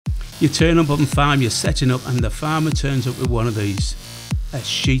You turn up on farm, you're setting up, and the farmer turns up with one of these. A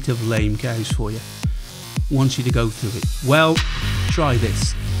sheet of lame cows for you. Wants you to go through it. Well, try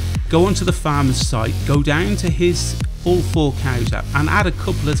this. Go onto the farmer's site, go down to his All4cows app and add a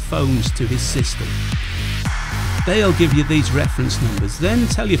couple of phones to his system. They'll give you these reference numbers. Then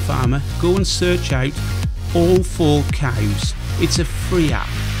tell your farmer, go and search out All4cows. It's a free app.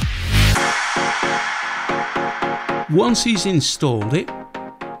 Once he's installed it,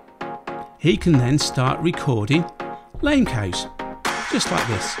 he can then start recording lame cows, just like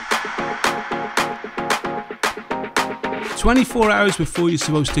this. 24 hours before you're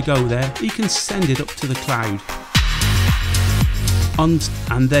supposed to go there, he can send it up to the cloud.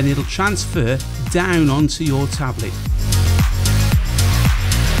 And then it'll transfer down onto your tablet.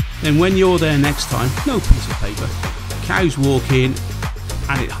 Then when you're there next time, no piece of paper, cows walk in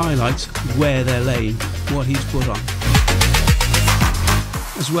and it highlights where they're laying, what he's put on.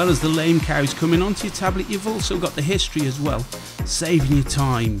 As well as the lame cows coming onto your tablet, you've also got the history as well, saving you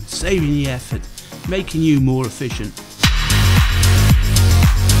time, saving you effort, making you more efficient.